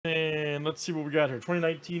And let's see what we got here.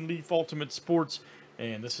 2019 Leaf Ultimate Sports.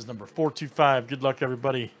 And this is number 425. Good luck,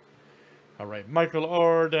 everybody. All right, Michael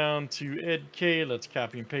R. down to Ed K. Let's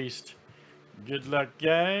copy and paste. Good luck,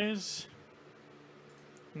 guys.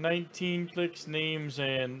 19 clicks, names,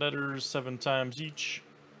 and letters 7 times each.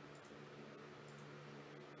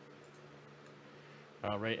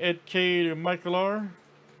 All right, Ed K. to Michael R.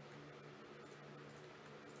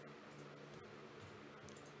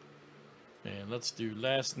 And let's do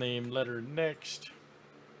last name, letter next.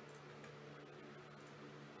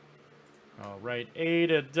 All right, A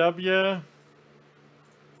to W.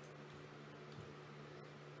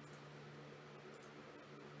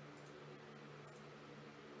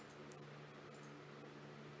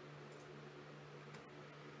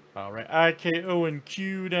 All right, I, K, O, and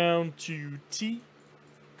Q down to T.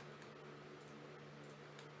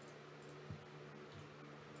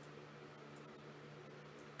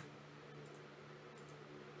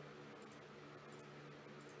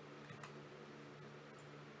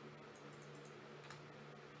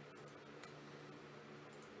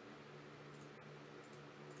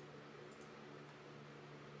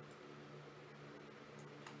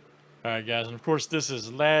 All right, guys, and of course, this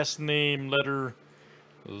is last name, letter.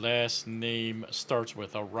 Last name starts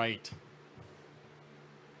with a right.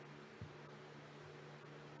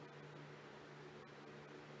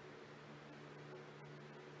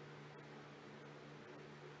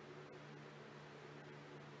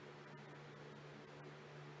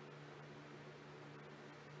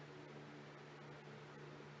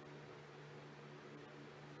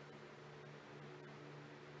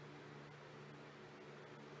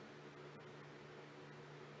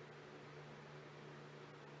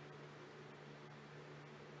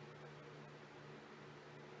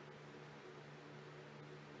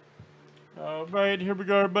 All right, here we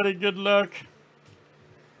go, everybody. Good luck.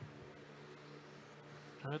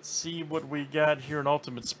 Let's see what we got here in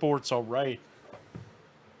Ultimate Sports. All right.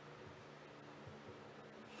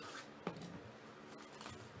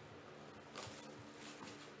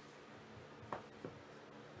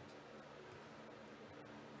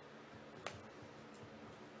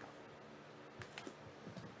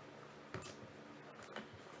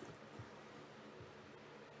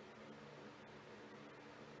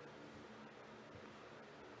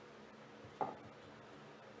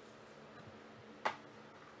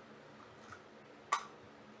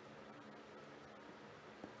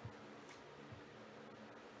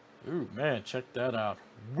 Ooh, man, check that out.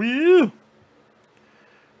 Woo!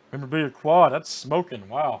 Memorabilia quad, that's smoking.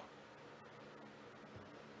 Wow.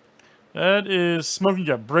 That is smoking. You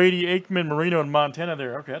got Brady, Aikman, Marino, and Montana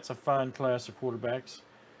there. Okay, that's a fine class of quarterbacks.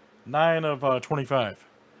 9 of 25.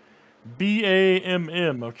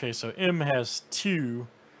 B-A-M-M. Okay, so M has 2.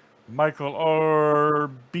 Michael R.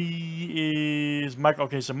 B is Mike.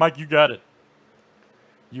 Okay, so Mike, you got it.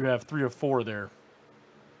 You have 3 or 4 there.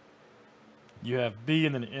 You have B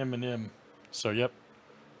and then M and M. So, yep.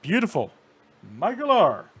 Beautiful. Michael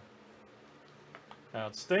R.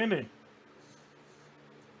 Outstanding.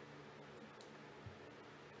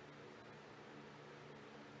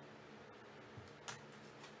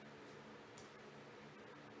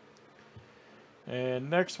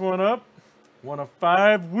 And next one up. 1 of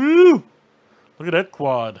 5. Woo! Look at that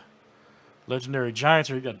quad. Legendary Giants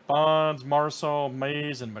here. You got Bonds, Marsall,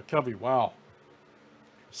 Mays, and McCovey. Wow.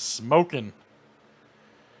 Smoking.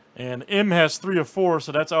 And M has 3 or 4,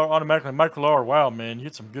 so that's automatically Michael R. Wow, man. You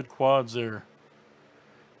hit some good quads there.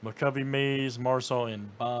 McCovey, Mays, Marsall,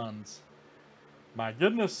 and Bonds. My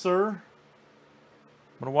goodness, sir.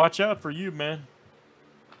 I'm going to watch out for you, man.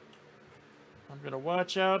 I'm going to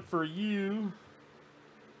watch out for you.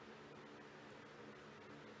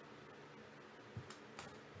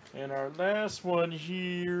 And our last one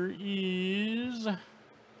here is...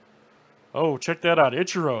 Oh, check that out.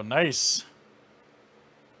 Ichiro. Nice.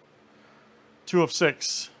 2 of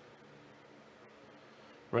 6.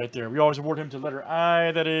 Right there. We always award him to letter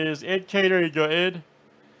I. That is Ed K. There you go, Ed.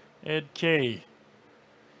 Ed K.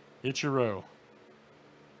 Ichiro.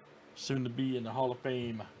 Soon to be in the Hall of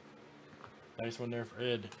Fame. Nice one there for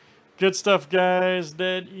Ed. Good stuff, guys.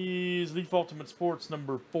 That is Leaf Ultimate Sports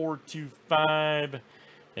number 425.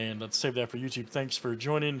 And let's save that for YouTube. Thanks for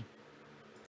joining.